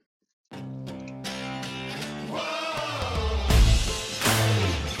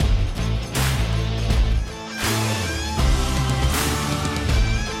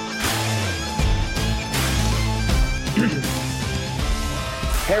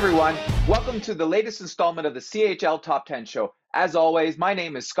Hey everyone, welcome to the latest installment of the CHL Top 10 Show. As always, my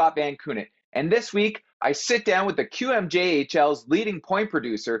name is Scott Van Koenen, and this week I sit down with the QMJHL's leading point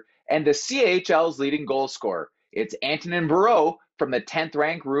producer and the CHL's leading goal scorer. It's Antonin Verreault from the 10th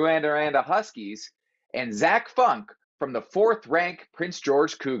ranked Rouyn-Noranda Huskies and Zac Funk from the 4th ranked Prince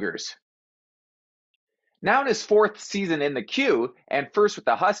George Cougars. Now in his 4th season in the Q and first with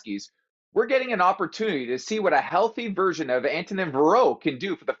the Huskies, we're getting an opportunity to see what a healthy version of Antonin Verreault can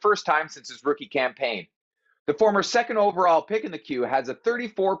do for the first time since his rookie campaign. The former 2nd overall pick in the Q has a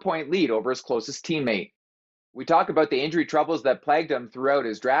 34-point lead over his closest teammate. We talk about the injury troubles that plagued him throughout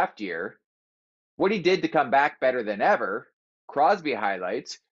his draft year, what he did to come back better than ever, Crosby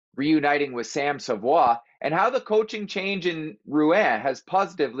highlights, reuniting with Sam Savoie, and how the coaching change in Rouen has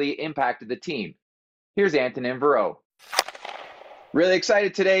positively impacted the team. Here's Antonin Verreault. Really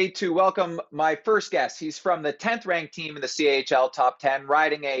excited today to welcome my first guest. He's from the 10th ranked team in the CHL Top 10,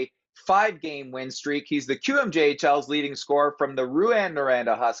 riding a 5-game win streak. He's the QMJHL's leading scorer from the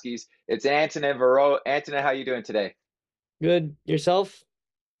Rouyn-Noranda Huskies. It's Antonin Verreault. Antonin, how are you doing today? Good. Yourself?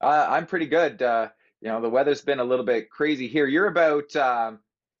 I'm pretty good. The weather's been a little bit crazy here. You're about, I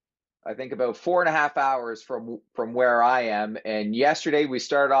think, about 4.5 hours from where I am. And yesterday we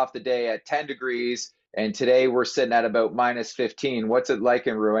started off the day at 10 degrees. And today we're sitting at about minus 15. What's it like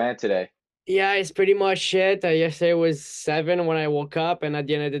in Rouen today? Yeah, it's pretty much shit. Yesterday was 7 when I woke up, and at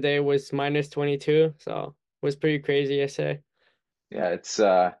the end of the day it was minus 22. So it was pretty crazy yesterday. Yeah, it's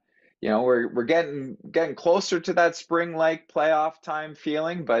we're getting closer to that spring-like playoff time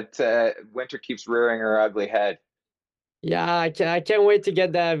feeling, but winter keeps rearing her ugly head. Yeah, I can't wait to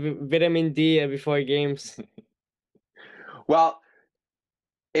get that vitamin D before games. Well,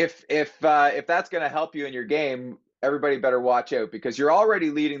 if that's going to help you in your game, everybody better watch out because you're already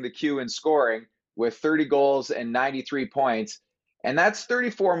leading the queue in scoring with 30 goals and 93 points, and that's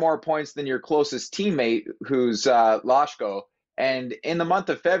 34 more points than your closest teammate, who's Lashko. And in the month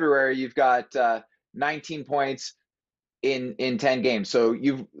of February, you've got 19 points in 10 games. So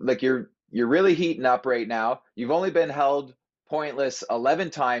you're really heating up right now. You've only been held pointless 11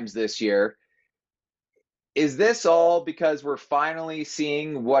 times this year. Is this all because we're finally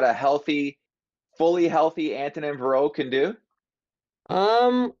seeing what a fully healthy Antonin Verreault can do?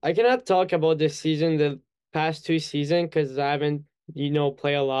 I cannot talk about this season, the past 2 seasons, because I haven't,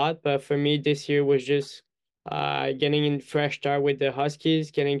 play a lot. But for me, this year was just getting in fresh start with the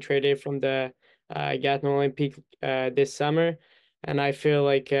Huskies, getting traded from the Gatineau Olympique this summer. And I feel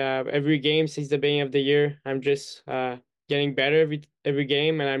like every game since the beginning of the year, I'm just getting better every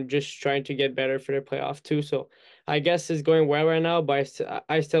game, and I'm just trying to get better for the playoff too. So I guess it's going well right now, but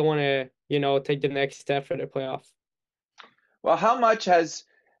I still want to, take the next step for the playoff. Well, how much has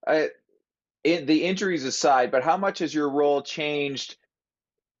the injuries aside, but how much has your role changed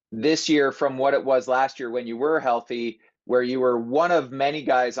this year from what it was last year when you were healthy, where you were one of many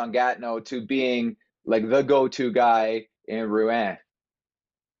guys on Gatineau to being like the go-to guy in Rouen?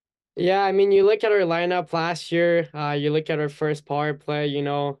 Yeah, I mean, you look at our lineup last year, you look at our first power play,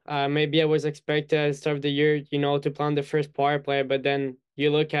 maybe I was expected at the start of the year, to play on the first power play, but then you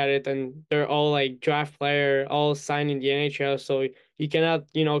look at it and they're all like draft player, all signed in the NHL, so you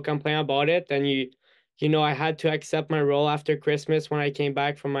cannot, complain about it. And I had to accept my role after Christmas when I came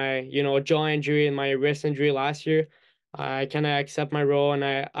back from my, jaw injury and my wrist injury last year. I kind of accept my role, and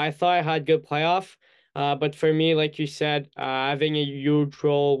I thought I had good playoff. But for me, like you said, having a huge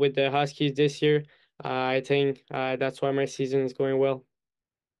role with the Huskies this year, I think that's why my season is going well.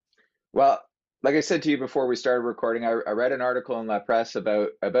 Well, like I said to you before we started recording, I read an article in La Presse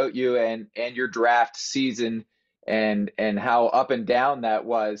about you and your draft season and how up and down that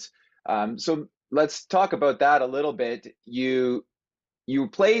was. So let's talk about that a little bit. You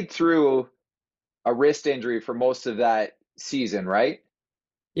played through a wrist injury for most of that season, right?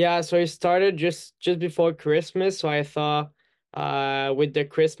 Yeah, so I started just before Christmas, so I thought with the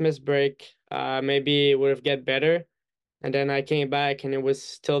Christmas break, maybe it would have get better. And then I came back and it was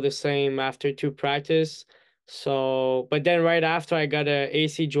still the same after 2 practice. So, but then right after I got a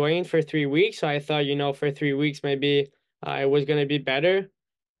AC joint for 3 weeks, so I thought, for 3 weeks maybe it was gonna be better.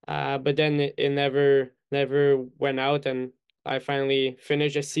 But then it never went out, and I finally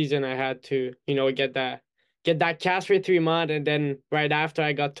finished a season. I had to, get that cast for 3 months, and then right after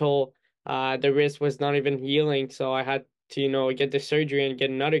I got told the wrist was not even healing, so I had to, get the surgery and get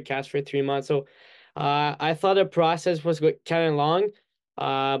another cast for 3 months. So I thought the process was kind of long,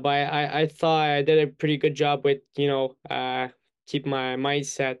 but I thought I did a pretty good job with, keep my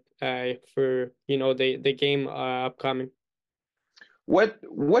mindset for, the game upcoming.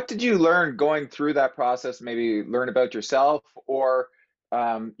 What did you learn going through that process? Maybe learn about yourself, or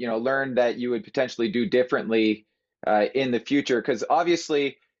learned that you would potentially do differently in the future? Because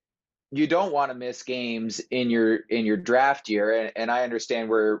obviously you don't want to miss games in your draft year, and I understand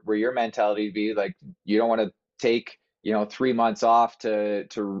where your mentality would be. Like, you don't want to take 3 months off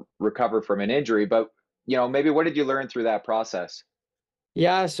to recover from an injury, but maybe what did you learn through that process?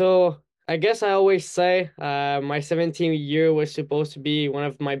 Yeah, so I guess I always say my 17th year was supposed to be one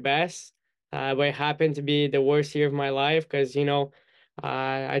of my best, but it happened to be the worst year of my life because,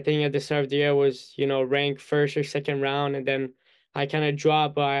 I think at the start of the year was, ranked first or second round, and then I kind of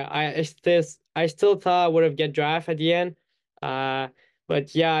dropped. But I still thought I would have get drafted at the end. Uh,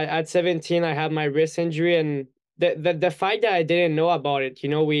 but yeah, at 17, I had my wrist injury, and the fact that I didn't know about it,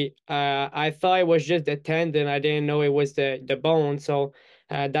 I thought it was just the tendon. I didn't know it was the bone. So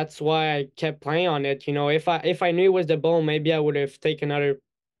that's why I kept playing on it. If I knew it was the bone, maybe I would have taken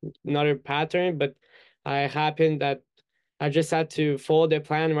another pattern. But I happened that I just had to follow the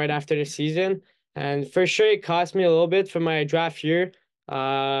plan right after the season, and for sure it cost me a little bit for my draft year.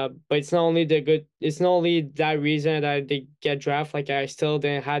 But it's not only the good. It's not only that reason that I did get drafted. Like I still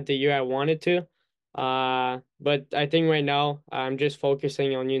didn't have the year I wanted to. But I think right now I'm just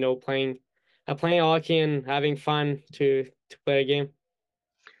focusing on playing hockey and having fun to play a game.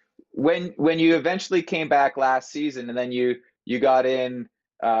 When you eventually came back last season, and then you got in,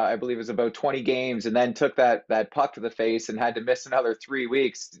 I believe it was about 20 games, and then took that puck to the face and had to miss another 3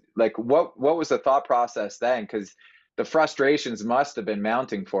 weeks. Like, what was the thought process then? Because the frustrations must have been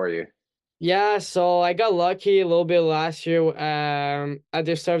mounting for you. Yeah, so I got lucky a little bit last year. At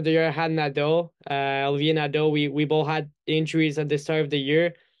the start of the year, I had Nadeau, Olivier Nadeau. We both had injuries at the start of the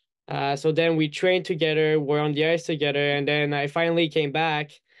year. So then we trained together, we're on the ice together, and then I finally came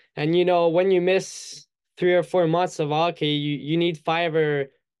back. And when you miss 3 or 4 months of hockey, you need 5 or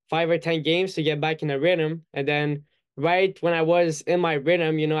 10 games to get back in a rhythm. And then right when I was in my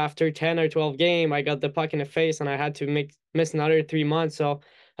rhythm, after 10 or 12 game, I got the puck in the face and I had to miss another 3 months. So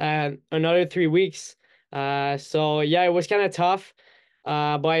another 3 weeks. So yeah, it was kind of tough.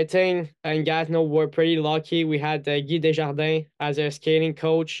 But I think in Gatineau we're pretty lucky. We had Guy Desjardins as a skating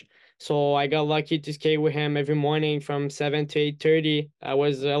coach, so I got lucky to skate with him every morning from 7 to 8:30. I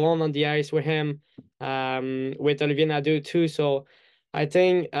was alone on the ice with him, with Olivier Nadeau too. So I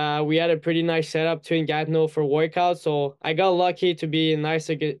think we had a pretty nice setup too in Gatineau for workouts. So I got lucky to be in a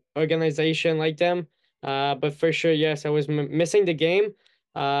nice organization like them. But for sure, yes, I was missing the game.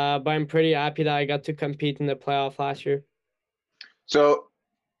 But I'm pretty happy that I got to compete in the playoff last year. So,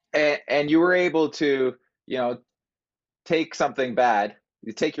 and you were able to, you know, take something bad,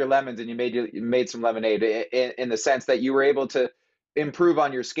 you take your lemons and you made some lemonade, in the sense that you were able to improve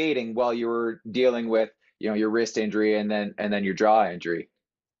on your skating while you were dealing with, your wrist injury and then your jaw injury.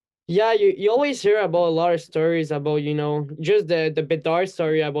 Yeah, you always hear about a lot of stories about, just the Bedard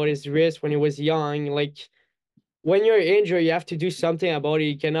story about his wrist when he was young. Like when you're injured, you have to do something about it.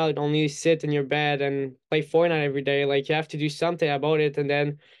 You cannot only sit in your bed and play Fortnite every day. Like you have to do something about it. And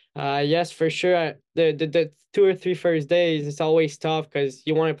then, yes, for sure, the 2 or 3 first days, it's always tough because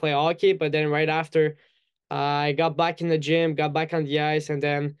you want to play hockey, but then right after, I got back in the gym, got back on the ice, and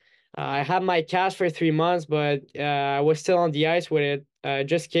then I had my cast for 3 months, but I was still on the ice with it,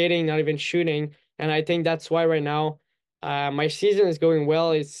 just skating, not even shooting. And I think that's why right now my season is going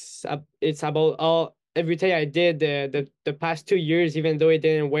well. It's about all everything I did the past 2 years, even though it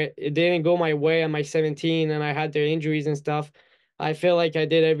didn't go my way at my 17, and I had the injuries and stuff. I feel like I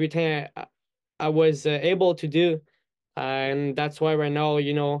did everything I was able to do, and that's why right now,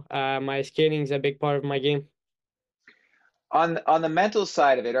 my skating is a big part of my game. On the mental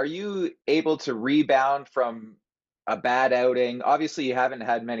side of it, are you able to rebound from a bad outing? Obviously, you haven't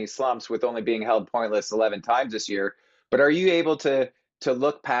had many slumps with only being held pointless 11 times this year, but are you able to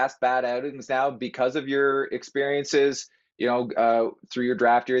look past bad outings now because of your experiences, through your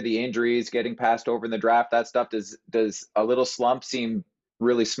draft year, the injuries, getting passed over in the draft, that stuff? Does a little slump seem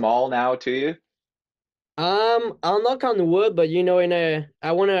really small now to you? I'll knock on wood, but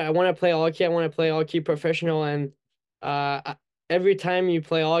I wanna play hockey. I wanna play hockey professional, and every time you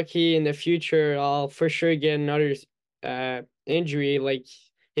play hockey in the future, I'll for sure get another injury. Like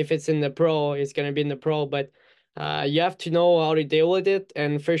if it's in the pro, it's gonna be in the pro. But you have to know how to deal with it,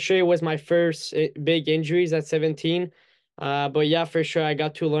 and for sure, it was my first big injuries at 17. But yeah, for sure, I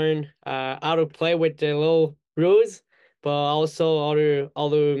got to learn how to play with the little rules, but also how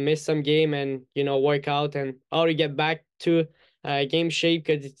to miss some game and work out and how to get back to game shape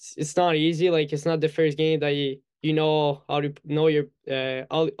because it's not easy. Like it's not the first game that you know how to know your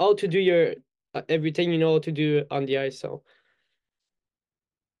how to do your everything you know to do on the ice. So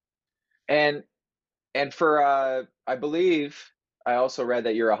And for I believe I also read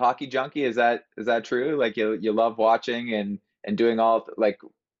that you're a hockey junkie. Is that true? Like you love watching and doing all like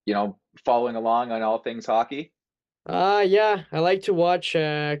following along on all things hockey? Yeah, I like to watch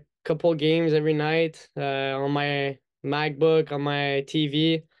a couple games every night on my MacBook, on my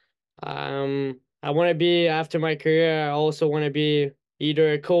TV. I want to be after my career. I also want to be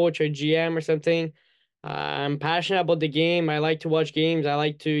either a coach or GM or something. I'm passionate about the game. I like to watch games. I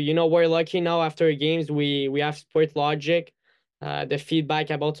like to, we're lucky now after games we have Sport Logic, the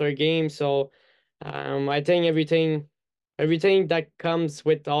feedback about our game. So, I think everything that comes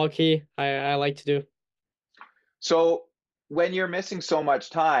with hockey, I like to do. So when you're missing so much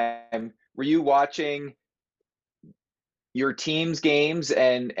time, were you watching your team's games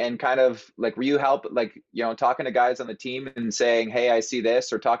and kind of like were you talking to guys on the team and saying, "Hey, I see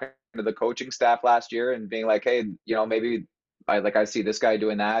this," or talking to the coaching staff last year and being like, "Hey, maybe I see this guy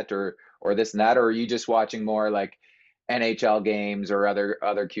doing that or this and that," or are you just watching more like NHL games or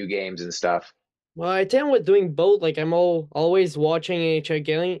other Q games and stuff? Well, I think we're doing both. Like I'm always watching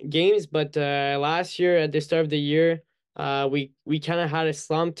NHL games, but last year at the start of the year, we kind of had a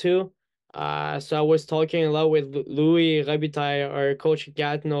slump too. So I was talking a lot with Louis Rabitaille, our coach at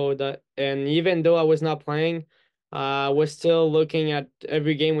Gatineau, that, and even though I was not playing, I was still looking at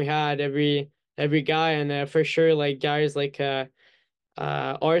every game we had, every guy, and for sure, like guys like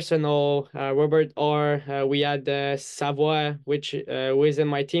Arsenal, Robert R. We had Savoie, which who is in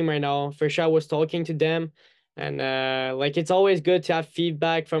my team right now. For sure, I was talking to them, and like it's always good to have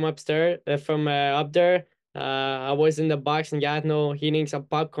feedback from upstairs, from up there. I was in the box in Gatineau eating some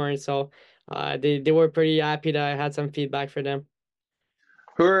popcorn, so they were pretty happy that I had some feedback for them.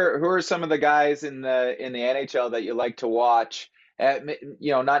 Who are some of the guys in the NHL that you like to watch?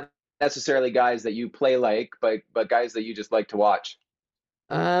 Not necessarily guys that you play like, but guys that you just like to watch.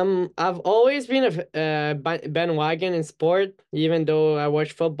 I've always been a bandwagon in sport, even though I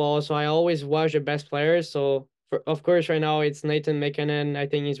watch football. So I always watch the best players. So of course, right now it's Nathan McKinnon. I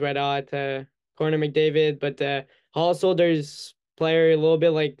think he's red hot. Connor McDavid, but also there's player a little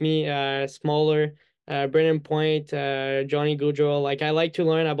bit like me, smaller. Brennan Point, Johnny Gaudreau. Like I like to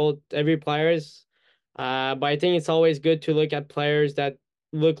learn about every players. But I think it's always good to look at players that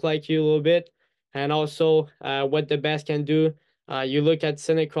look like you a little bit, and also what the best can do. You look at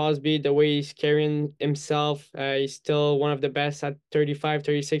Sidney Crosby, the way he's carrying himself. He's still one of the best at 35,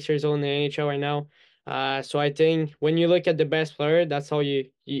 36 years old in the NHL right now. So I think when you look at the best player, that's how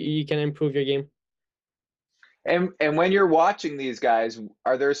you can improve your game. And when you're watching these guys,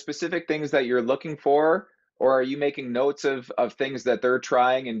 are there specific things that you're looking for, or are you making notes of things that they're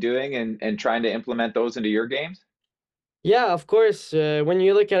trying and doing and trying to implement those into your games? Yeah, of course. When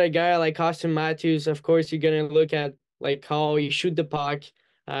you look at a guy like Austin Matthews, of course you're gonna look at like how he shoot the puck,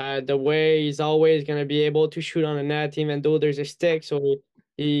 the way he's always gonna be able to shoot on the net, even though there's a stick, so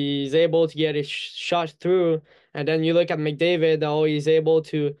he's able to get his shot through. And then you look at McDavid, how he's able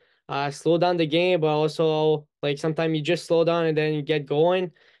to slow down the game, but also like sometimes you just slow down and then you get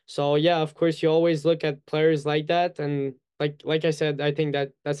going. So yeah, of course you always look at players like that, and like I said, I think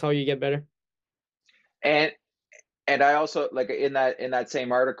that's how you get better. And and I also like in that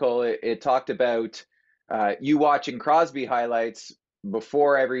same article, it talked about you watching Crosby highlights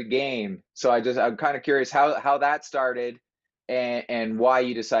before every game. So I'm kind of curious how that started and why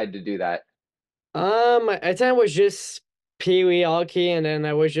you decided to do that. I think I was just Pee Wee hockey, and then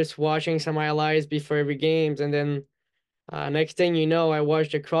I was just watching some highlights before every games, and then next thing you know, I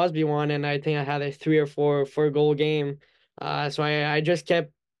watched the Crosby one, and I think I had a three or four goal game. So I just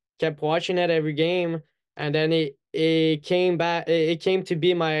kept watching it every game, and then it came back. It came to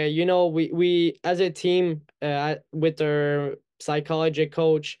be my, we as a team with our psychology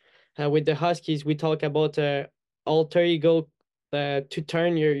coach with the Huskies, we talk about alter ego to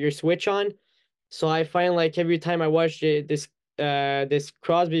turn your switch on. So I find like every time I watch this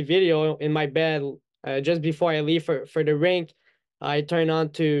Crosby video in my bed, just before I leave for the rink, I turn on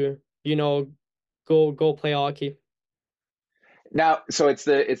to go play hockey. Now, so it's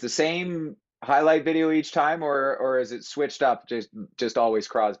the same highlight video each time, or is it switched up just always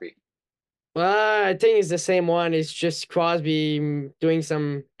Crosby? I think it's the same one. It's just Crosby doing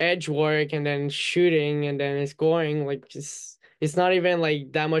some edge work and then shooting and then scoring. Like it's not even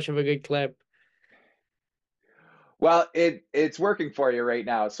like that much of a good clip. Well, it's working for you right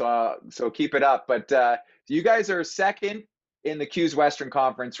now, so keep it up. But you guys are second in the Q's Western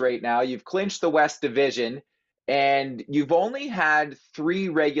Conference right now. You've clinched the West Division, and you've only had three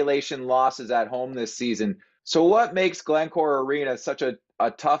regulation losses at home this season. So, what makes Glencore Arena such a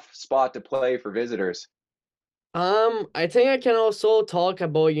tough spot to play for visitors? I think I can also talk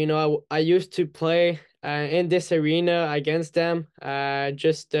about, I used to play in this arena against them.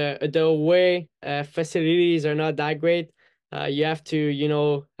 Just the away facilities are not that great. You have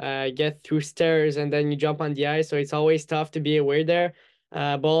to, get through stairs and then you jump on the ice, so it's always tough to be away there.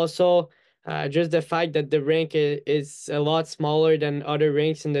 But also, just the fact that the rink is a lot smaller than other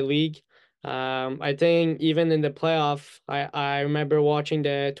rinks in the league. I think even in the playoff, I remember watching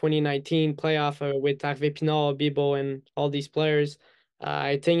the 2019 playoff with Hervé Pinot, Bibo, and all these players.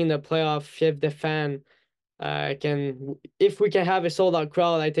 I think in the playoff, if the fan if we can have a sold out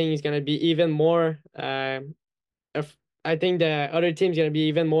crowd, I think it's gonna be even more. I think the other team's gonna be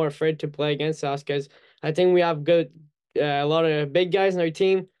even more afraid to play against us because I think we have a lot of big guys in our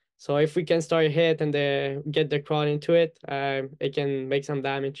team. So if we can start a hit and get the crowd into it, it can make some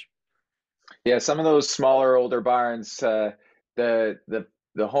damage. Yeah, some of those smaller, older barns, the the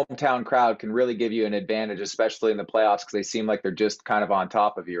the hometown crowd can really give you an advantage, especially in the playoffs, because they seem like they're just kind of on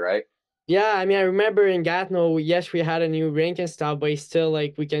top of you, right? Yeah, I mean, I remember in Gatineau, yes, we had a new rink and stuff, but it's still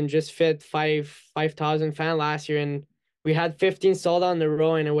like we can just fit 5,000 fan last year, and we had 15 sold out in a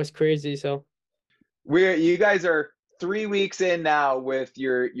row, and it was crazy. So. You guys are 3 weeks in now with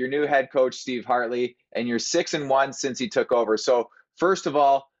your new head coach Steve Hartley, and you're 6-1 since he took over. So first of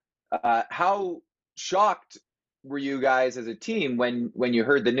all, how shocked were you guys as a team when you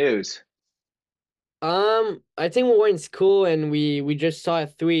heard the news? I think we went in school and we just saw a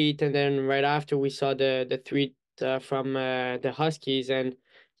tweet, and then right after we saw the tweet from the Huskies, and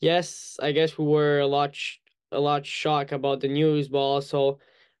yes, I guess we were a lot shocked about the news, but also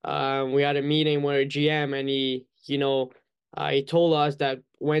we had a meeting with our GM, and he told us that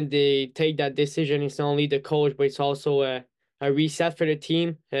when they take that decision, it's not only the coach, but it's also a reset for the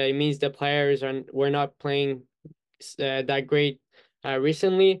team. It means the players are we're not playing that great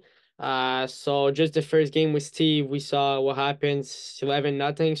recently. So just the first game with Steve, we saw what happens,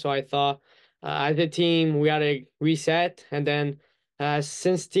 11-0. So I thought as a team we had to reset, and then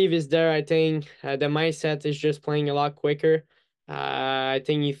since Steve is there, I think the mindset is just playing a lot quicker. I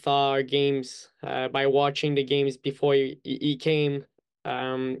think he thought our games by watching the games before he came.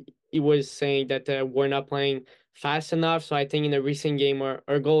 He was saying that we're not playing fast enough. So I think in the recent game,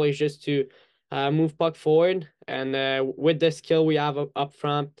 our goal is just to move puck forward, and with the skill we have up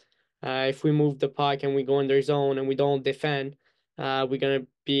front, if we move the puck and we go in their zone and we don't defend, we're gonna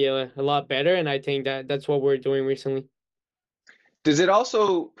be a lot better. And I think that's what we're doing recently. Does it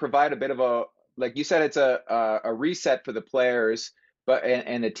also provide a bit of a, like you said, it's a reset for the players,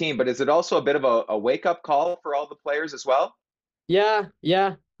 and the team, but is it also a bit of a wake up call for all the players as well? Yeah,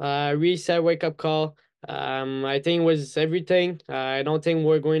 yeah. Reset, wake up call. I think it was everything. I don't think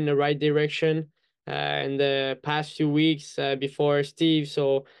we're going in the right direction in the past few weeks before Steve.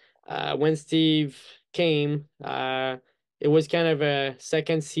 So when Steve came, it was kind of a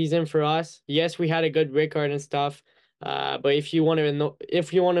second season for us. Yes, we had a good record and stuff. But if you want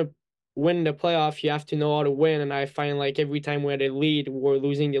to win the playoff, you have to know how to win. And I find like every time we had a lead, we're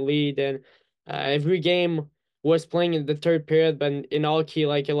losing the lead, and every game was playing in the third period, but in all key,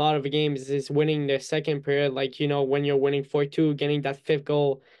 like a lot of games, is winning the second period. Like, when you're winning 4-2, getting that fifth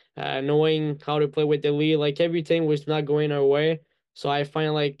goal, knowing how to play with the lead, like everything was not going our way. So I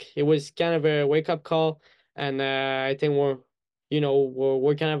find like it was kind of a wake up call, and I think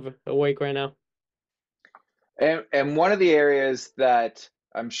we're kind of awake right now. And one of the areas that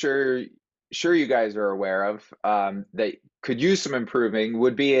I'm sure you guys are aware of, that could use some improving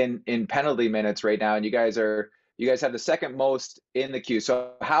would be in penalty minutes right now. And you guys have the second most in the queue.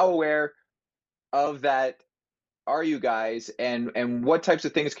 So how aware of that are you guys, and what types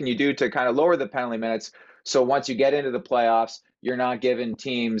of things can you do to kind of lower the penalty minutes so once you get into the playoffs, you're not giving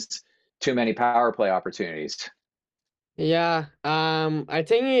teams too many power play opportunities? Yeah, I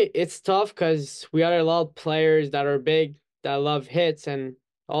think it's tough because we are a lot of players that are big that love hits, and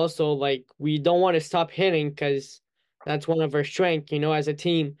also like we don't want to stop hitting because that's one of our strengths, as a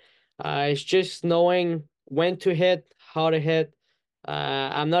team. It's just knowing when to hit, how to hit.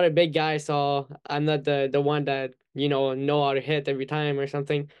 I'm not a big guy, so I'm not the one that know how to hit every time or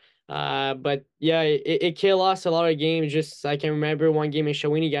something. But yeah, it killed us a lot of games. Just I can remember one game in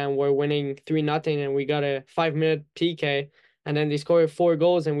Shawinigan, we're winning 3-0, and we got a 5 minute PK, and then they scored 4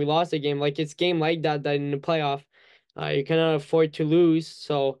 goals and we lost the game. Like it's game like that in the playoff, you cannot afford to lose.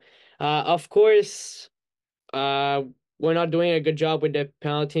 So, of course, uh, we're not doing a good job with the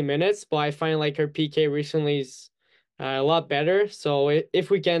penalty minutes, but I find like our PK recently is a lot better. So if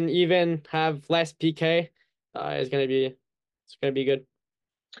we can even have less PK, it's gonna be good.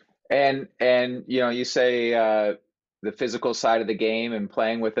 And you say the physical side of the game and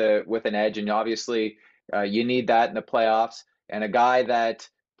playing with an edge, and obviously you need that in the playoffs. And a guy that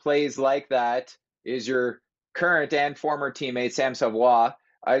plays like that is your current and former teammate Sam Savoie.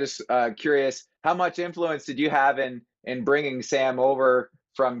 I just curious, how much influence did you have in bringing Sam over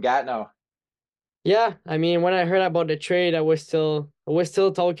from Gatineau? Yeah, I mean, when I heard about the trade, I was still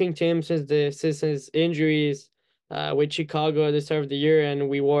talking to him since his injuries with Chicago at the start of the year, and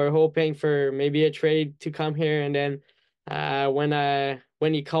we were hoping for maybe a trade to come here. And then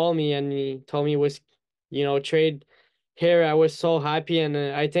when he called me and he told me it was trade here, I was so happy, and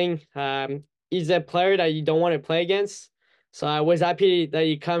I think he's a player that you don't want to play against. So I was happy that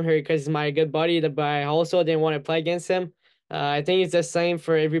he come here because he's my good buddy, but I also didn't want to play against him. I think it's the same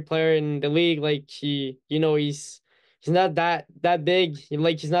for every player in the league. Like he's not that big.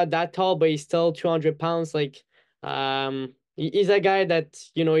 Like he's not that tall, but he's still 200 pounds. Like he's a guy that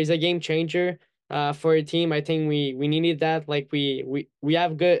he's a game changer. For a team, I think we needed that. Like we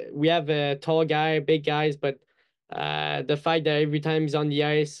have a tall guy, big guys, but the fact that every time he's on the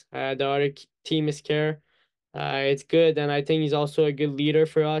ice, the other team is scared. It's good, and I think he's also a good leader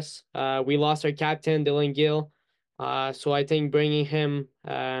for us. We lost our captain, Dylan Gill. So I think bringing him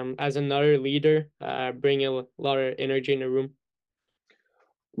as another leader, bring a lot of energy in the room.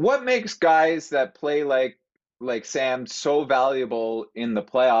 What makes guys that play like Sam so valuable in the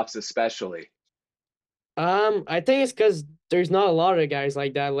playoffs, especially? I think it's because there's not a lot of guys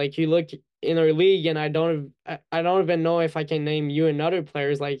like that. Like you look in our league, and I don't even know if I can name you and other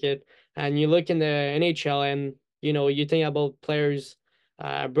players like it. And you look in the NHL, and you think about players,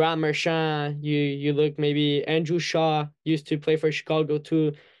 Brad Marchand. You look maybe Andrew Shaw used to play for Chicago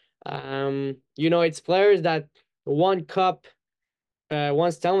too. It's players that won cup,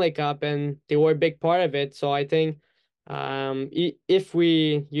 won Stanley Cup, and they were a big part of it. So I think if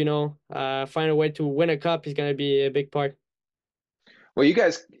we find a way to win a cup, is going to be a big part. Well, you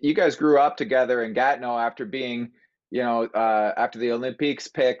guys grew up together in Gatineau after being, after the Olympics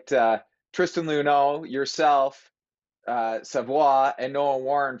picked Tristan Luneau, yourself, Savoie, and Noah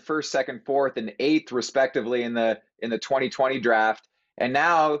Warren first, second, fourth, and eighth, respectively, in the 2020 draft. And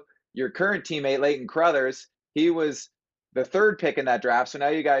now your current teammate Leighton Crothers, he was the third pick in that draft. So now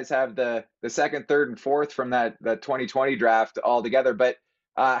you guys have the second, third, and fourth from that 2020 draft all together. But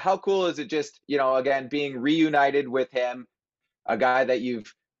how cool is it just again being reunited with him, a guy that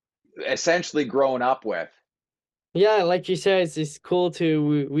you've essentially grown up with? Yeah, like you said, it's cool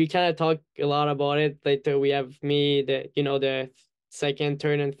to we kind of talk a lot about it. Later, we have me, the second,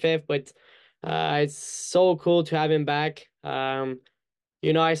 third, and fifth, but it's so cool to have him back.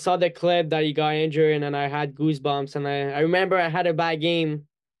 I saw the clip that he got injured, and then I had goosebumps. And I remember I had a bad game,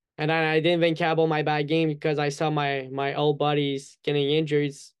 and I didn't even care about my bad game because I saw my old buddies getting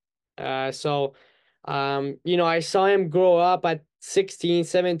injured. I saw him grow up at 16,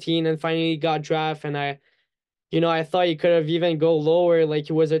 17, and finally got drafted. And I thought he could have even go lower, like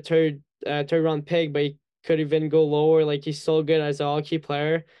he was a third round pick, but he could even go lower. Like he's so good as a hockey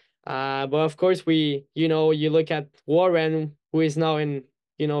player. But of course you look at Warren, who is now in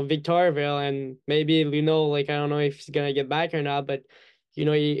Victoriaville, and maybe like I don't know if he's gonna get back or not, but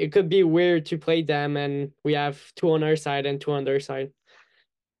it could be weird to play them, and we have two on our side and two on their side.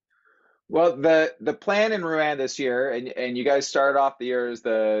 Well, the plan in Rouen this year, and you guys started off the year as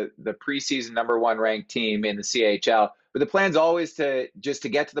the preseason number one ranked team in the CHL. But the plan's always to just to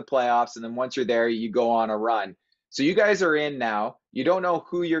get to the playoffs, and then once you're there, you go on a run. So you guys are in now. You don't know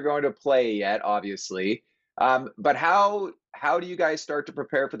who you're going to play yet, obviously. But how do you guys start to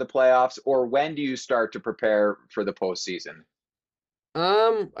prepare for the playoffs, or when do you start to prepare for the postseason?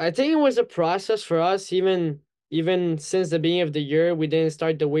 I think it was a process for us. Even since the beginning of the year, we didn't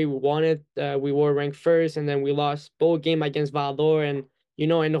start the way we wanted. We were ranked first, and then we lost both game against Val-d'Or, and in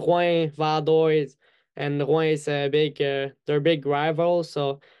Rouen, Rouen is a big, they're big rivals.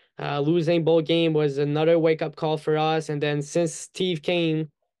 So losing both game was another wake up call for us. And then since Steve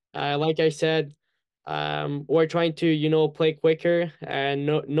came, like I said, we're trying to play quicker and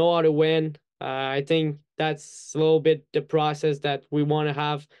know how to win. I think that's a little bit the process that we want to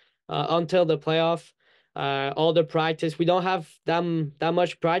have until the playoff. All the practice, we don't have that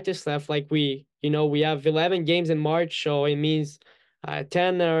much practice left. Like we have 11 games in March, so it means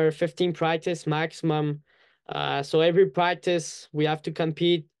 10 or 15 practice maximum. So every practice we have to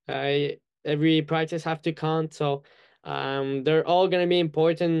compete. Every practice have to count. So they're all gonna be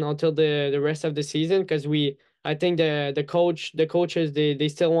important until the rest of the season because I think the coaches they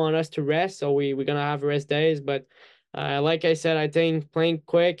still want us to rest, so we're gonna have rest days. But like I said, I think playing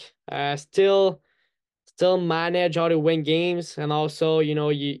quick, still manage how to win games, and also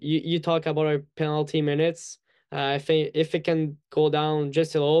you talk about our penalty minutes. If it can go down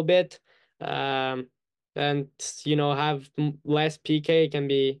just a little bit, and have less PK. It can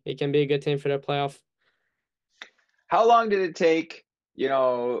be a good thing for the playoff. How long did it take, you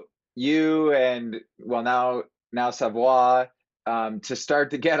know, you and well now Savoie to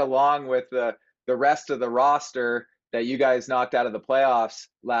start to get along with the rest of the roster that you guys knocked out of the playoffs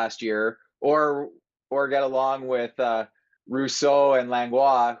last year, or get along with Rousseau and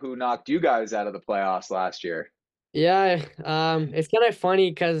Langlois who knocked you guys out of the playoffs last year? Yeah, it's kind of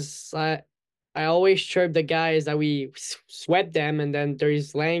funny because I always chirp the guys that we swept them, and then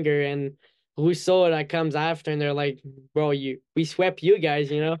there's Langer and Rousseau that comes after, and they're like, "Bro, we swept you guys."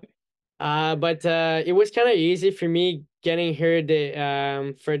 But it was kind of easy for me getting here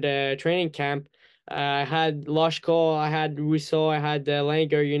for the training camp. I had Loshko, I had Rousseau, I had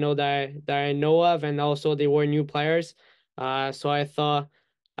Langer, that I know of, and also they were new players. So I thought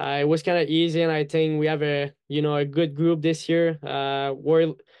it was kind of easy, and I think we have a good group this year.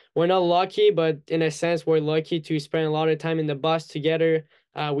 We're not lucky, but in a sense, we're lucky to spend a lot of time in the bus together.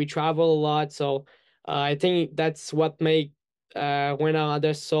 We travel a lot, so I think that's what make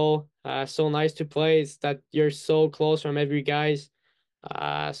Rouyn-Noranda so nice to play is that you're so close from every guys.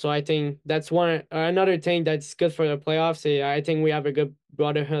 So I think that's another thing that's good for the playoffs. I think we have a good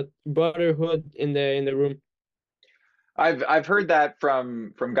brotherhood in the room. I've heard that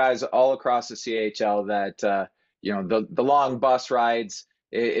from guys all across the CHL that the long bus rides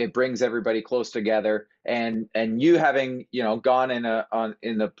it brings everybody close together, and you having gone in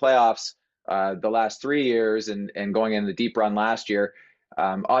the playoffs the last 3 years and going in the deep run last year.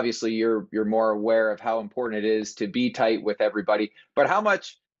 Obviously, you're more aware of how important it is to be tight with everybody. But how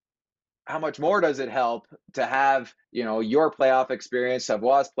much more does it help to have your playoff experience,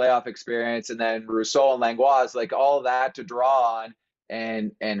 Savoie's playoff experience, and then Rousseau and Langlois, like all of that to draw on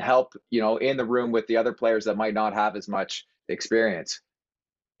and help in the room with the other players that might not have as much experience.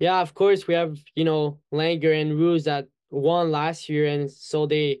 Yeah, of course we have Langer and Ruse that won last year, and so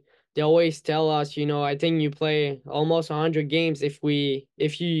they always tell us, I think you play almost 100 games. If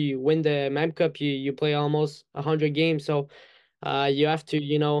you win the Mem Cup, you play almost 100 games. So you have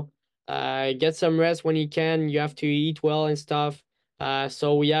to get some rest when you can. You have to eat well and stuff.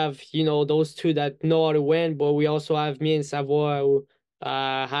 So we have those two that know how to win, but we also have me and Savoy who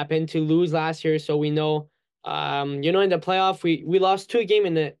happened to lose last year, so we know. In the playoff, we lost two game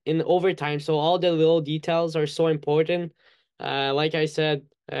in overtime, so all the little details are so important. Like I said,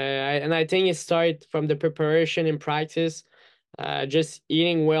 and I think it starts from the preparation and practice. Just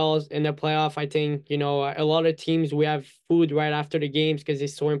eating well in the playoff. I think a lot of teams we have food right after the games because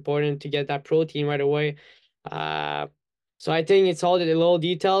it's so important to get that protein right away. Uh, so I think it's all the little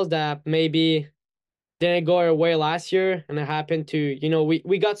details that maybe didn't go our way last year, and it happened to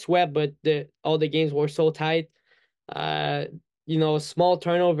we got swept, but all the games were so tight. Uh, small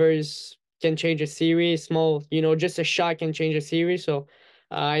turnovers can change a series. Small, just a shot can change a series. So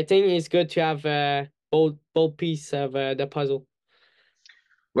I think it's good to have both piece of the puzzle.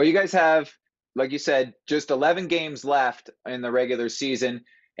 Well, you guys have, like you said, just 11 games left in the regular season,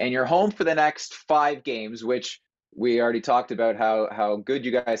 and you're home for the next 5 games, which we already talked about how good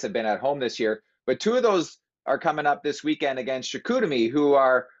you guys have been at home this year. But two of those are coming up this weekend against Chicoutimi, who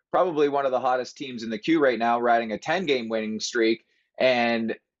are probably one of the hottest teams in the queue right now, riding a 10-game winning streak.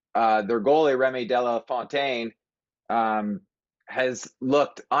 And their goalie, Remy De La Fontaine, um, has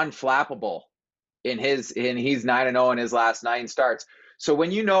looked unflappable he's 9-0 in his last 9 starts. So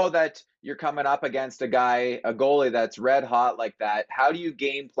when you know that you're coming up against a goalie that's red hot like that, how do you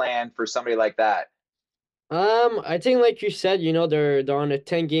game plan for somebody like that? I think like you said, they're on a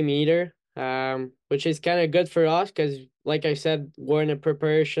 10 game eater, which is kind of good for us because, like I said, we're in a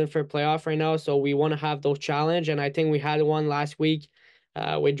preparation for playoff right now, so we want to have those challenge, and I think we had one last week,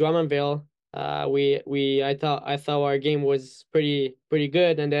 with Drummondville. I thought our game was pretty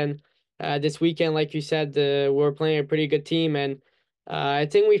good, and then this weekend, like you said, we're playing a pretty good team, and I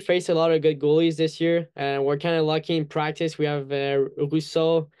think we faced a lot of good goalies this year, and we're kind of lucky in practice. We have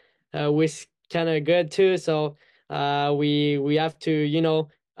Rousseau, with kind of good too. So we have to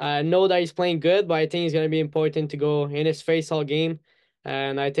know that he's playing good, but I think it's gonna be important to go in his face all game,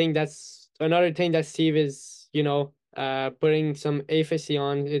 and I think that's another thing that Steve is putting some emphasis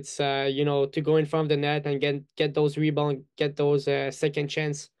on. It's to go in front of the net and get those rebound, get those second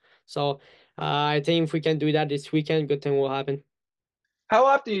chance. So I think if we can do that this weekend, good thing will happen. How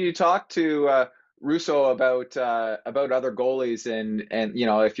often do you talk to Russo about other goalies and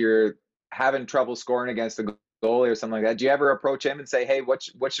if you're having trouble scoring against a goalie or something like that, do you ever approach him and say, "Hey, what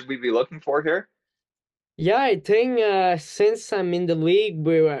should we be looking for here?" Yeah, I think since I'm in the league,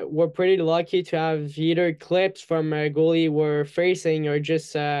 we're pretty lucky to have either clips from a goalie we're facing or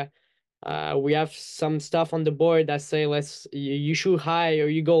just We have some stuff on the board that say you shoot high or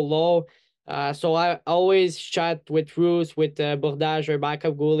you go low. So I always chat with Ruth, with Bordage, our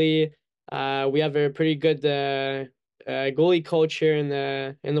backup goalie. We have a pretty good goalie coach here in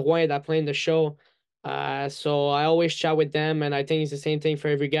Rouyn that play in the show. So I always chat with them, and I think it's the same thing for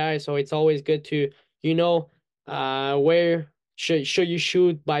every guy. So it's always good to you know where should you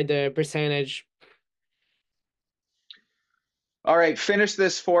shoot by the percentage. All right, finish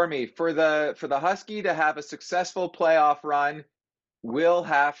this for me. For the Husky to have a successful playoff run, we'll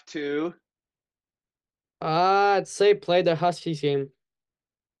have to I'd say play the Huskies game.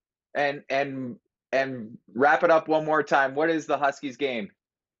 and and and wrap it up one more time. What is the Huskies game?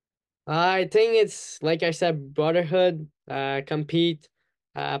 I think it's like I said, brotherhood, compete,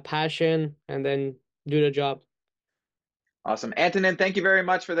 passion, and then do the job. Awesome. Antonin, thank you very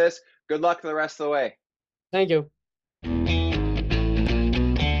much for this. Good luck for the rest of the way. Thank you.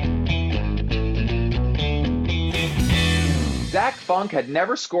 Zac Funk had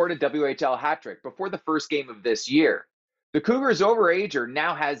never scored a WHL hat trick before the first game of this year. The Cougars overager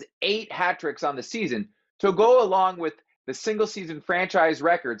now has 8 hat tricks on the season to go along with the single season franchise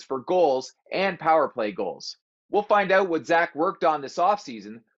records for goals and power play goals. We'll find out what Zac worked on this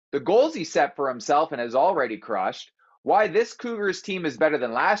offseason, the goals he set for himself and has already crushed, why this Cougars team is better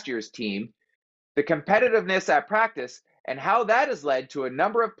than last year's team, the competitiveness at practice, and how that has led to a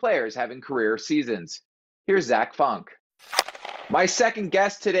number of players having career seasons. Here's Zac Funk. My second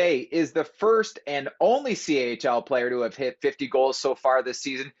guest today is the first and only CHL player to have hit 50 goals so far this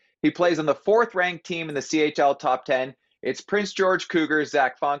season. He plays on the 4th-ranked team in the CHL top 10. It's Prince George Cougars,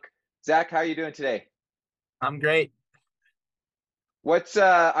 Zac Funk. Zac, how are you doing today? I'm great.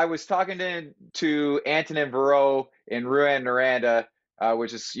 I was talking to Antonin Verreault in Rouyn-Noranda,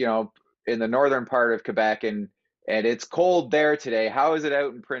 which is, in the northern part of Quebec, and it's cold there today. How is it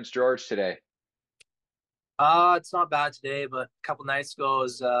out in Prince George today? It's not bad today, but a couple nights ago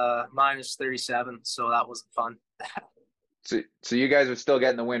it was minus 37, so that wasn't fun. So you guys are still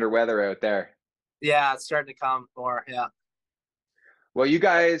getting the winter weather out there. Yeah, it's starting to come more. Yeah. Well, you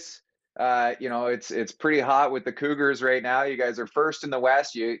guys, it's pretty hot with the Cougars right now. You guys are first in the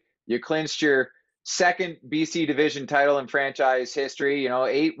West. You clinched your second BC Division title in franchise history.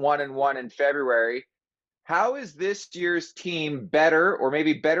 8-1-1 in February. How is this year's team better, or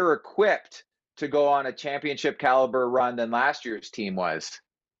maybe better equipped to go on a championship caliber run than last year's team was?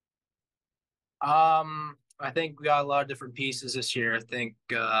 I think we got a lot of different pieces this year. I think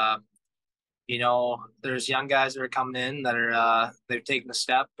there's young guys that are coming in that are they've taken a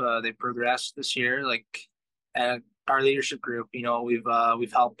step, they've progressed this year. And our leadership group,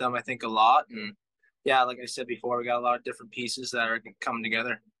 we've helped them, I think, a lot. And yeah, like I said before, we got a lot of different pieces that are coming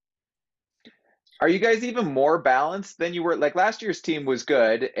together. Are you guys even more balanced than you were? Like last year's team was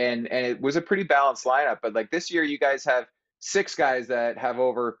good and it was a pretty balanced lineup, but like this year you guys have 6 guys that have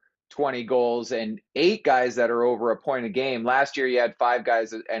over 20 goals and 8 guys that are over a point a game. Last year you had 5 guys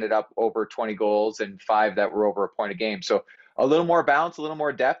that ended up over 20 goals and 5 that were over a point a game. So a little more balance, a little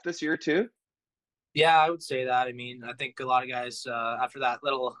more depth this year too. Yeah, I would say that. I mean, I think a lot of guys after that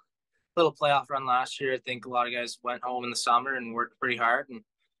little playoff run last year, I think a lot of guys went home in the summer and worked pretty hard, and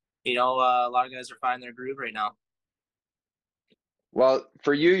a lot of guys are finding their groove right now. Well,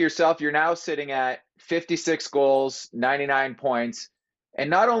 for you yourself, you're now sitting at 56 goals, 99 points. And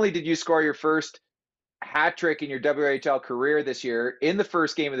not only did you score your first hat trick in your WHL career this year in the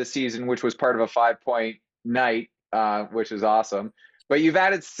first game of the season, which was part of a 5-point night, which is awesome, but you've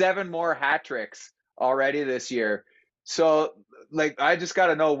added 7 more hat tricks already this year. So, I just got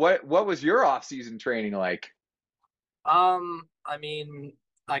to know what was your off-season training like? I mean,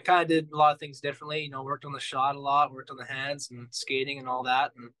 I kind of did a lot of things differently. Worked on the shot a lot, worked on the hands and skating and all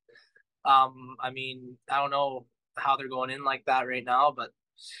that. And I mean, I don't know how they're going in like that right now, but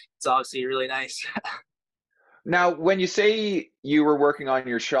it's obviously really nice. Now, when you say you were working on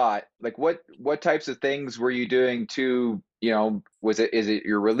your shot, like what types of things were you doing to, is it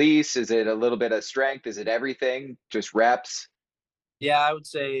your release? Is it a little bit of strength? Is it everything? Just reps? Yeah, I would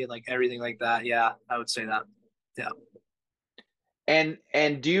say like everything like that. Yeah, I would say that. Yeah.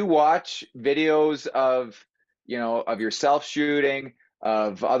 And do you watch videos of, of yourself shooting,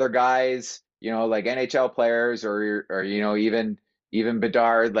 of other guys, like NHL players or even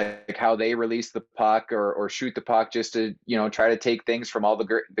Bedard, like how they release the puck or shoot the puck just to, try to take things from all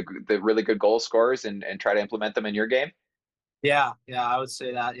the really good goal scorers and try to implement them in your game? Yeah, I would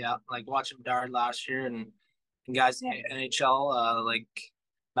say that. Yeah, like watching Bedard last year and guys in the NHL like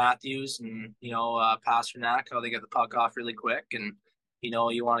Matthews and Pasternak, how they get the puck off really quick, and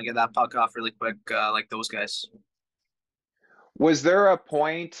you want to get that puck off really quick like those guys. Was there a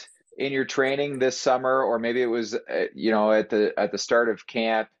point in your training this summer, or maybe it was at the start of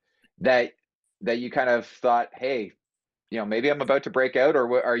camp that you kind of thought, hey, maybe I'm about to break out,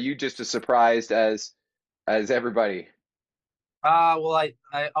 or are you just as surprised as everybody? Well, I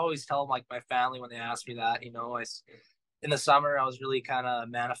always tell like my family when they ask me that, in the summer I was really kind of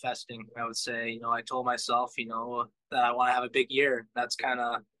manifesting. I would say, I told myself, that I want to have a big year. That's kind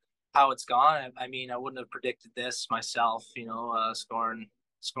of how it's gone. I mean, I wouldn't have predicted this myself, scoring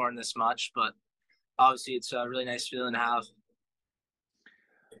this much, but obviously it's a really nice feeling to have.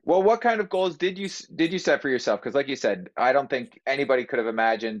 Well, what kind of goals did you set for yourself? Because, like you said, I don't think anybody could have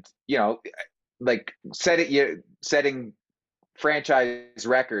imagined, like setting franchise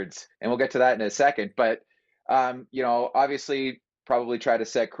records, and we'll get to that in a second. But obviously, probably try to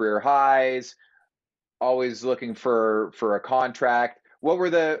set career highs. Always looking for a contract. What were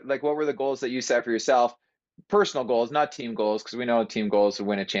the goals that you set for yourself? Personal goals, not team goals, because we know team goals to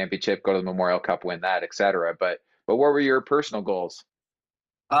win a championship, go to the Memorial Cup, win that, etc. But what were your personal goals?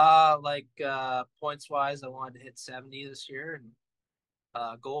 Points wise, I wanted to hit 70 this year,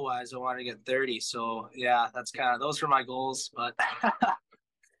 and goal wise, I wanted to get 30. So yeah, that's kind of those were my goals. But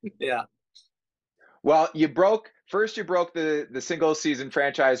yeah, Well, you broke the single season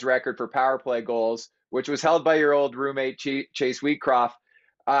franchise record for power play goals, which was held by your old roommate Chase Wheatcroft.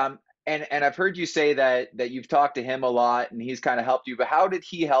 And I've heard you say that you've talked to him a lot and he's kind of helped you. But how did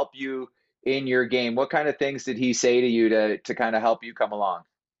he help you in your game? What kind of things did he say to you to kind of help you come along?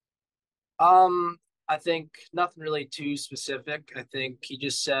 um, I think nothing really too specific. I think he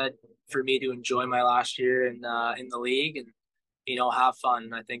just said for me to enjoy my last year in the league and have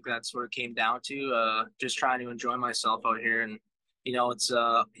fun. I think that's what it came down to. Just trying to enjoy myself out here, and it's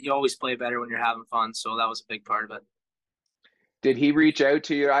you always play better when you're having fun. So that was a big part of it. Did he reach out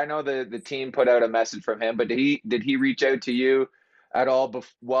to you? I know the team put out a message from him, but did he reach out to you at all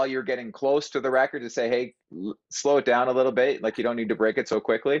while you're getting close to the record to say, hey, slow it down a little bit, like you don't need to break it so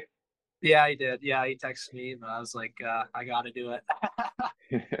quickly? Yeah, he did. Yeah, he texted me, but I was like, I got to do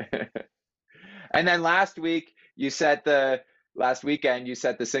it. And then last weekend you set the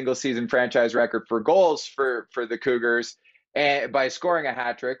single season franchise record for goals for the Cougars, and by scoring a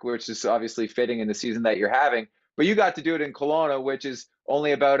hat trick, which is obviously fitting in the season that you're having. But you got to do it in Kelowna, which is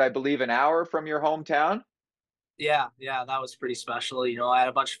only about, I believe, an hour from your hometown. Yeah, that was pretty special. I had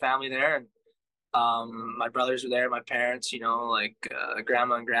a bunch of family there, and my brothers were there, my parents,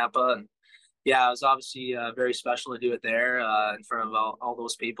 grandma and grandpa, and yeah, it was obviously very special to do it there in front of all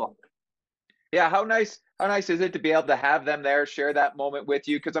those people. Yeah, how nice is it to be able to have them there, share that moment with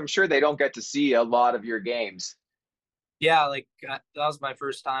you? Because I'm sure they don't get to see a lot of your games. Yeah, that was my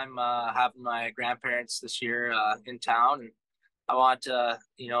first time having my grandparents this year in town, and I wanted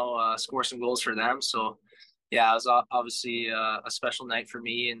to, score some goals for them. So, yeah, it was obviously a special night for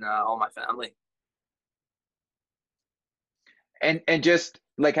me and all my family. And just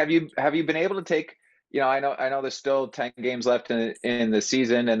like, have you been able to take, I know there's still 10 games left in the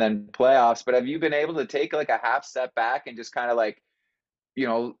season and then playoffs, but have you been able to take like a half step back and just kind of like, you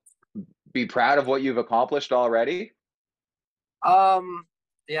know, be proud of what you've accomplished already? Um,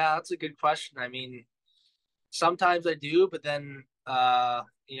 yeah, that's a good question. I mean, sometimes I do, but then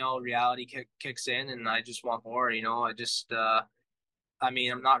reality kicks in, and I just want more. I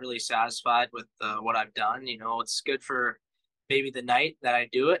mean, I'm not really satisfied with what I've done. It's good for maybe the night that I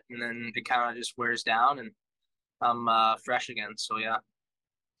do it, and then it kind of just wears down, and I'm fresh again. So yeah.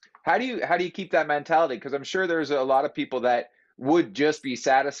 How do you keep that mentality? Because I'm sure there's a lot of people that would just be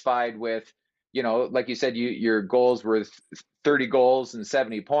satisfied with, like you said, your goals were 30 goals and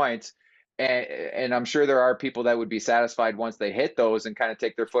 70 points. And I'm sure there are people that would be satisfied once they hit those and kind of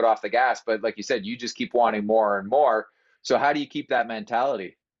take their foot off the gas. But like you said, you just keep wanting more and more. So how do you keep that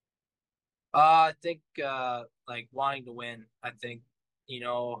mentality? I think like wanting to win. I think we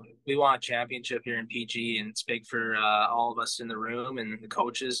want a championship here in PG, and it's big for all of us in the room and the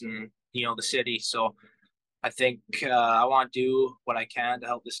coaches and the city. So I think I want to do what I can to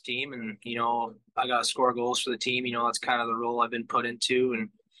help this team, and I got to score goals for the team. That's kind of the role I've been put into, and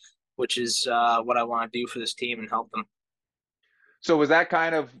which is what I want to do for this team and help them. So was that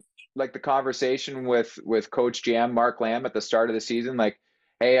kind of like the conversation with Coach GM Mark Lamb at the start of the season? Like,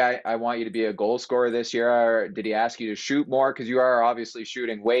 hey, I want you to be a goal scorer this year. Or did he ask you to shoot more? Because you are obviously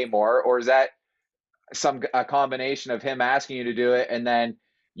shooting way more. Or is that a combination of him asking you to do it and then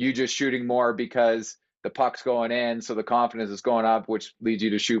you just shooting more because the puck's going in, so the confidence is going up, which leads you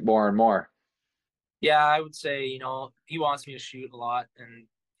to shoot more and more? Yeah, I would say he wants me to shoot a lot, and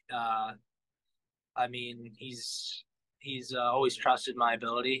uh, I mean he's always trusted my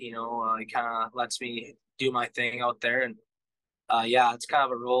ability. He kind of lets me do my thing out there, and Yeah, it's kind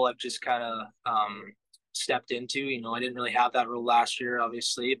of a role I've just kind of stepped into. I didn't really have that role last year,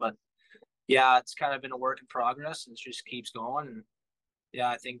 obviously, but yeah, it's kind of been a work in progress and it just keeps going. And yeah,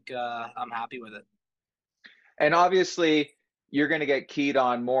 I think I'm happy with it. And obviously, you're going to get keyed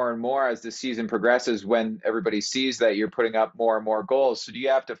on more and more as the season progresses when everybody sees that you're putting up more and more goals. So do you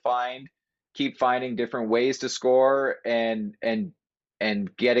have to keep finding different ways to score and getting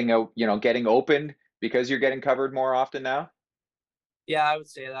getting open because you're getting covered more often now? Yeah, I would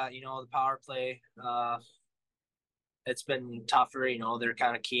say that, the power play, it's been tougher. They're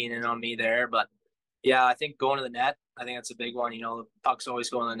kind of keying in on me there, but yeah, I think going to the net, I think that's a big one. The puck's always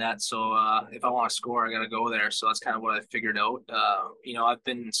going to the net, so if I want to score, I got to go there. So that's kind of what I figured out. I've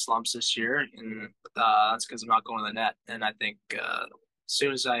been in slumps this year, and that's because I'm not going to the net. And I think as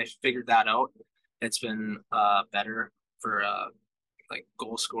soon as I figured that out, it's been better for like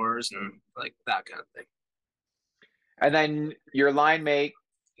goal scorers and like that kind of thing. And then your line mate,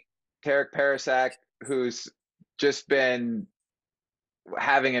 Tarek Parasak, who's just been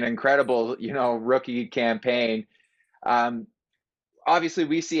having an incredible, rookie campaign. Um, Obviously,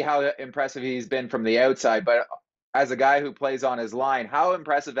 we see how impressive he's been from the outside, but as a guy who plays on his line, how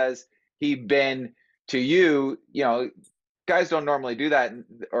impressive has he been to you? Guys don't normally do that,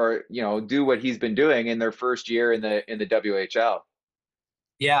 or do what he's been doing in their first year in the WHL.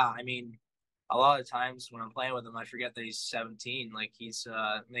 Yeah, I mean, a lot of times when I'm playing with him, I forget that he's 17. Like he's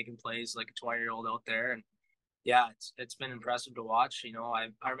making plays like a 20-year-old out there, and yeah, it's been impressive to watch.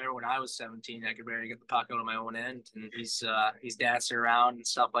 I remember when I was 17, I could barely get the puck out of my own end, and he's dancing around and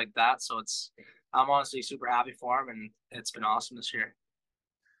stuff like that. So I'm honestly super happy for him, and it's been awesome this year.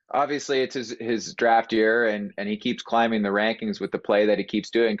 Obviously, it's his draft year, and he keeps climbing the rankings with the play that he keeps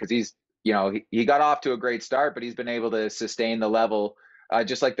doing because he got off to a great start, but he's been able to sustain the level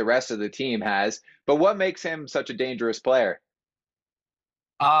just like the rest of the team has. But what makes him such a dangerous player?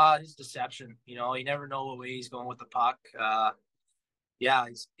 His deception. You never know what way he's going with the puck. Yeah,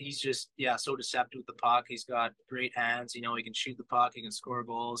 he's just so deceptive with the puck. He's got great hands. He can shoot the puck. He can score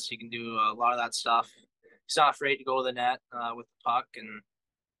goals. He can do a lot of that stuff. He's not afraid to go to the net with the puck, and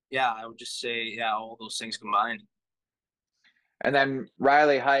yeah, I would just say all those things combined. And then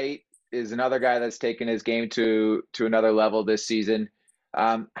Riley Height is another guy that's taken his game to another level this season.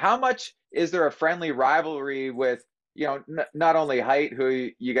 How much is there a friendly rivalry with not only Height, who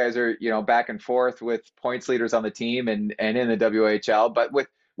you guys are back and forth with points leaders on the team and in the WHL, but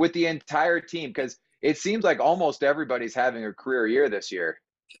with the entire team because it seems like almost everybody's having a career year this year.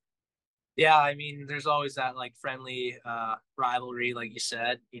 Yeah, I mean, there's always that like friendly rivalry, like you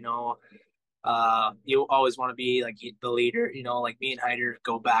said. You always want to be like the leader. Like me and Hyder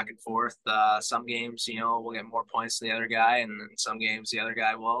go back and forth. Some games, we'll get more points than the other guy, and then some games the other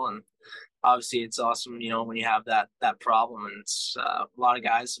guy will. And obviously, it's awesome, when you have that problem. And it's a lot of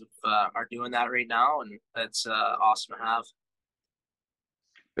guys are doing that right now, and it's awesome to have.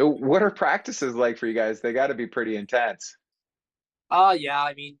 What are practices like for you guys? They got to be pretty intense. Yeah,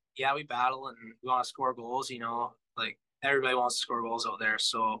 I mean, yeah, we battle and we want to score goals. Like everybody wants to score goals out there.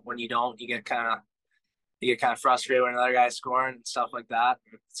 So when you don't, you get kind of frustrated when another guy's scoring and stuff like that.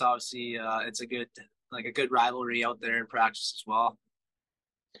 It's obviously it's a good rivalry out there in practice as well.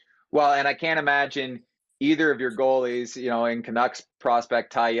 Well, and I can't imagine either of your goalies, in Canucks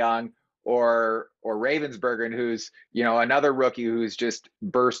prospect Ty Young or Ravensburger, who's another rookie who's just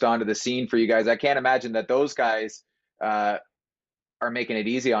burst onto the scene for you guys. I can't imagine that those guys are making it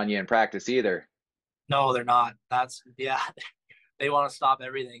easy on you in practice either. No, they're not. They want to stop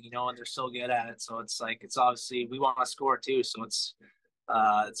everything, and they're so good at it. So it's obviously we want to score too. So it's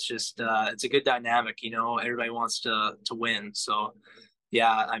just it's a good dynamic. Everybody wants to win. So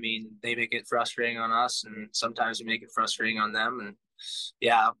yeah, I mean they make it frustrating on us, and sometimes we make it frustrating on them. And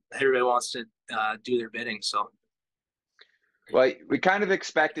yeah, everybody wants to do their bidding. So well, we kind of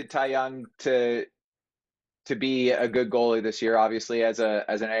expected Ty Young to be a good goalie this year, obviously as an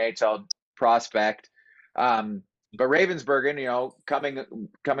NHL prospect. But Ravensburger,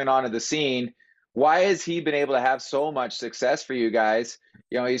 coming onto the scene, why has he been able to have so much success for you guys?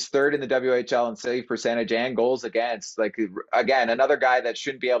 He's third in the WHL in save percentage and goals against. Like again, another guy that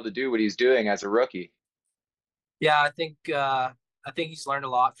shouldn't be able to do what he's doing as a rookie. yeah, I think he's learned a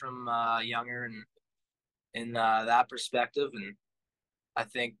lot from Younger and in that perspective. And I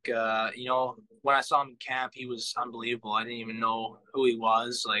think when I saw him in camp, he was unbelievable. I didn't even know who he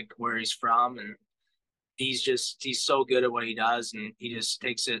was, like where he's from, and he's so good at what he does, and he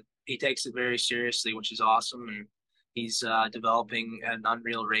takes it very seriously, which is awesome. And he's developing at an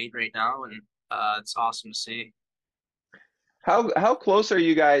unreal rate right now, and it's awesome to see. How close are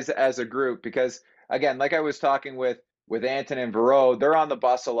you guys as a group? Because again, like I was talking with with Antonin Verreault, they're on the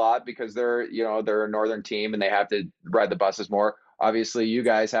bus a lot because they're a northern team and they have to ride the buses more. Obviously, you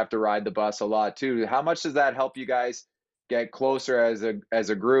guys have to ride the bus a lot too. How much does that help you guys get closer as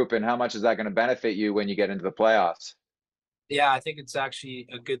a group, and how much is that going to benefit you when you get into the playoffs? Yeah, I think it's actually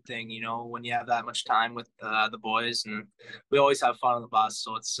a good thing, when you have that much time with the boys, and we always have fun on the bus,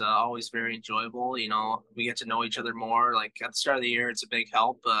 so it's always very enjoyable. We get to know each other more. Like at the start of the year, it's a big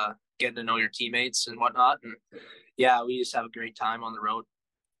help getting to know your teammates and whatnot. And yeah, we just have a great time on the road.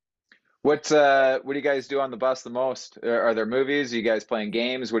 What do you guys do on the bus the most? Are there movies? Are you guys playing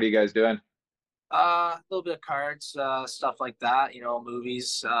games? What are you guys doing? A little bit of cards, stuff like that.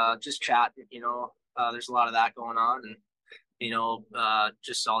 Movies, just chatting. There's a lot of that going on, and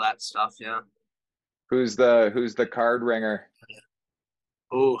just all that stuff. Yeah. Who's the card ringer?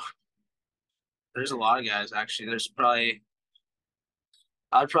 Oh, there's a lot of guys actually.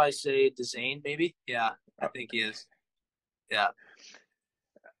 I'd probably say Dezane, maybe. Yeah, I think he is. Yeah.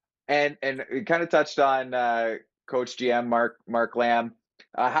 And we kind of touched on Coach GM Mark Lamb.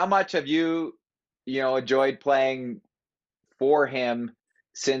 How much have you enjoyed playing for him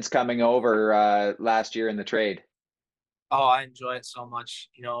since coming over last year in the trade? Oh, I enjoy it so much.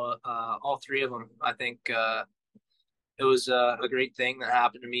 All three of them. I think it was a great thing that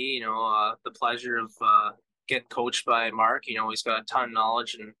happened to me. The pleasure of getting coached by Mark. He's got a ton of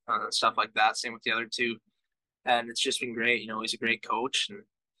knowledge and stuff like that. Same with the other two, and it's just been great. He's a great coach, and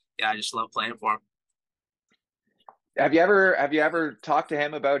yeah, I just love playing for him. Have you ever talked to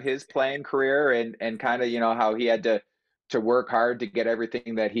him about his playing career and kind of how he had to work hard to get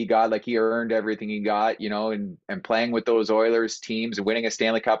everything that he got, like he earned everything he got, and playing with those Oilers teams and winning a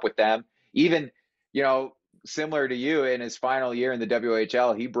Stanley Cup with them, even similar to you in his final year in the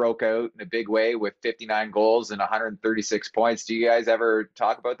WHL, he broke out in a big way with 59 goals and 136 points. Do you guys ever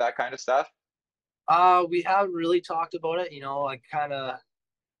talk about that kind of stuff? We haven't really talked about it. Like kind of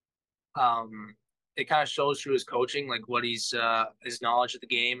it kind of shows through his coaching, like what his knowledge of the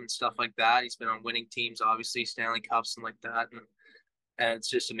game and stuff like that. He's been on winning teams, obviously Stanley Cups and like that, and it's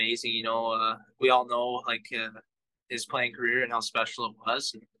just amazing. We all know like his playing career and how special it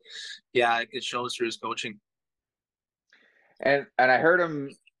was, and yeah, it shows through his coaching. And I heard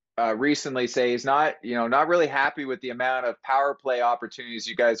him recently say he's not really happy with the amount of power play opportunities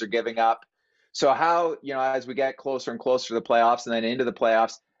you guys are giving up. So how, as we get closer and closer to the playoffs and then into the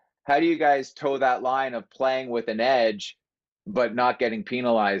playoffs, how do you guys toe that line of playing with an edge but not getting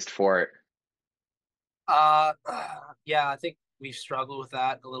penalized for it? Uh, yeah, I think we've struggled with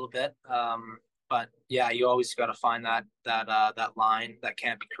that a little bit. But yeah, you always got to find that line that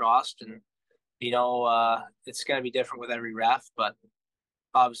can't be crossed, and it's going to be different with every ref, but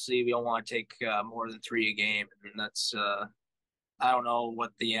obviously we don't want to take more than three a game, and that's I don't know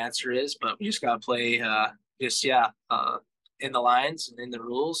what the answer is, but we just got to play in the lines and in the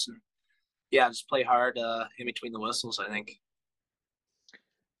rules, and yeah, just play hard in between the whistles, I think.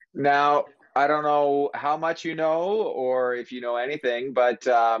 Now, I don't know how much you know or if you know anything, but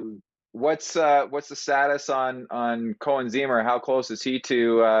what's the status on Cohen Zemer? How close is he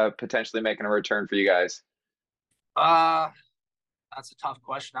to potentially making a return for you guys? Uh, that's a tough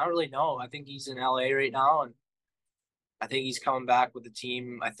question. I don't really know. I think he's in LA right now, and I think he's coming back with the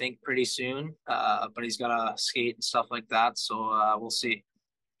team, I think, pretty soon. But he's got to skate and stuff like that, so we'll see.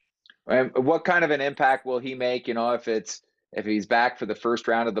 And what kind of an impact will he make? If he's back for the first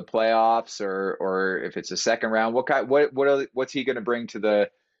round of the playoffs, or if it's a second round. What's he going to bring to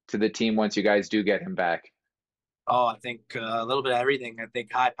the team once you guys do get him back? Oh, I think a little bit of everything. I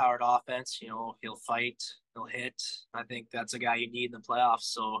think high-powered offense. He'll fight, he'll hit. I think that's a guy you need in the playoffs.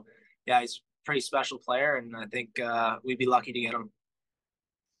 So, yeah, he's a pretty special player, and I think we'd be lucky to get him.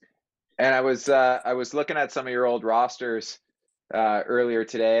 And I was looking at some of your old rosters earlier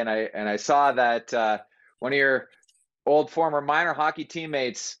today, and I saw that one of your old former minor hockey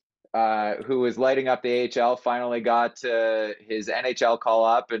teammates who was lighting up the AHL finally got his NHL call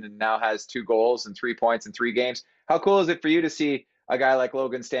up and now has 2 goals and 3 points in 3 games. How cool is it for you to see a guy like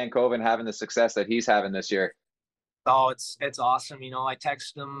Logan Stankoven having the success that he's having this year? Oh, it's awesome. I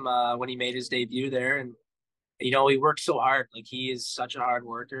texted him when he made his debut there, and he works so hard. Like he is such a hard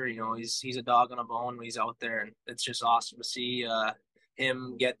worker. He's a dog on a bone when he's out there, and it's just awesome to see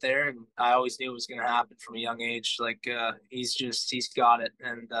him get there. And I always knew it was going to happen from a young age. Like he's got it,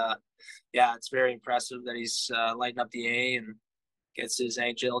 and yeah, it's very impressive that he's lighting up the A and gets his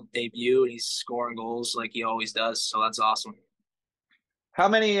NHL debut, and he's scoring goals like he always does. So that's awesome. How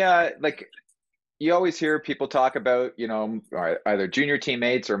many like you always hear people talk about, either junior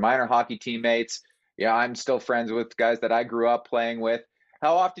teammates or minor hockey teammates. Yeah, I'm still friends with guys that I grew up playing with.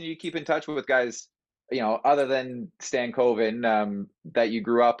 How often do you keep in touch with guys other than Stan Coven, that you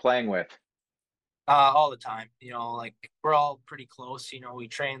grew up playing with? All the time. Like we're all pretty close. We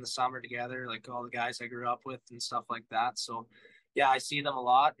train in the summer together, like all the guys I grew up with and stuff like that. So yeah, I see them a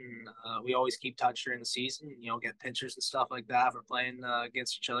lot, and we always keep touch during the season. Get pictures and stuff like that if we're playing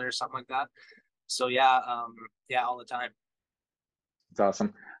against each other or something like that. So yeah, yeah, all the time. It's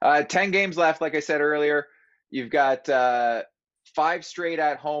awesome. 10 games left, like I said earlier. You've got 5 straight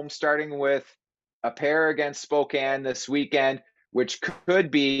at home, starting with a pair against Spokane this weekend, which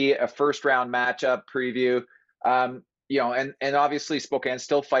could be a first-round matchup preview. And obviously Spokane's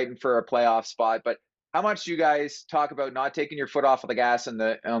still fighting for a playoff spot. But how much do you guys talk about not taking your foot off of the gas on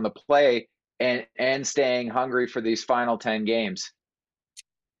the play and staying hungry for these final 10 games?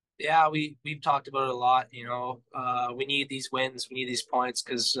 Yeah, we've talked about it a lot. We need these wins, we need these points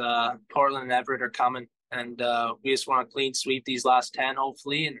because Portland and Everett are coming, and we just want to clean sweep these last 10,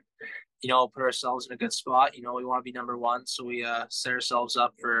 hopefully, and put ourselves in a good spot. We want to be number one, so we set ourselves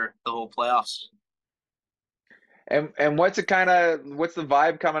up for the whole playoffs. And what's the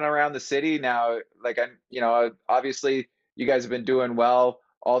vibe coming around the city now? Like, obviously you guys have been doing well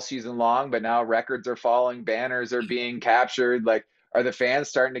all season long, but now records are falling, banners are being captured. Like, are the fans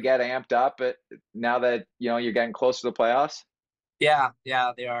starting to get amped up now that you're getting close to the playoffs? Yeah,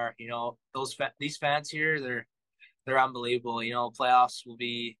 they are. These fans here, they're unbelievable. Playoffs will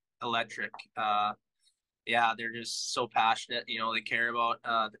be electric. Yeah, they're just so passionate. They care about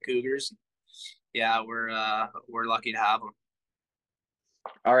the Cougars. Yeah, we're lucky to have them.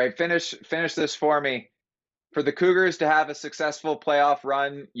 All right, finish this for me. For the Cougars to have a successful playoff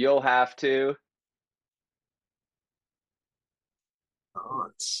run, you'll have to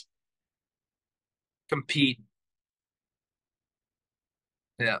Let's compete.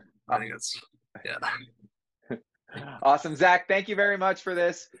 Yeah, I think yeah. Awesome. Zach, thank you very much for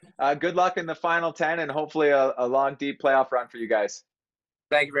this. Good luck in the final 10 and hopefully a long, deep playoff run for you guys.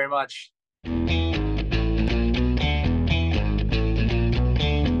 Thank you very much.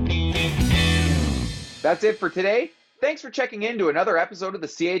 That's it for today. Thanks for checking in to another episode of the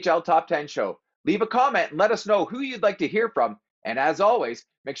CHL Top 10 Show. Leave a comment and let us know who you'd like to hear from. And as always,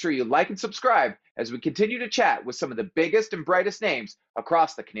 make sure you like and subscribe as we continue to chat with some of the biggest and brightest names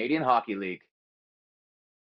across the Canadian Hockey League.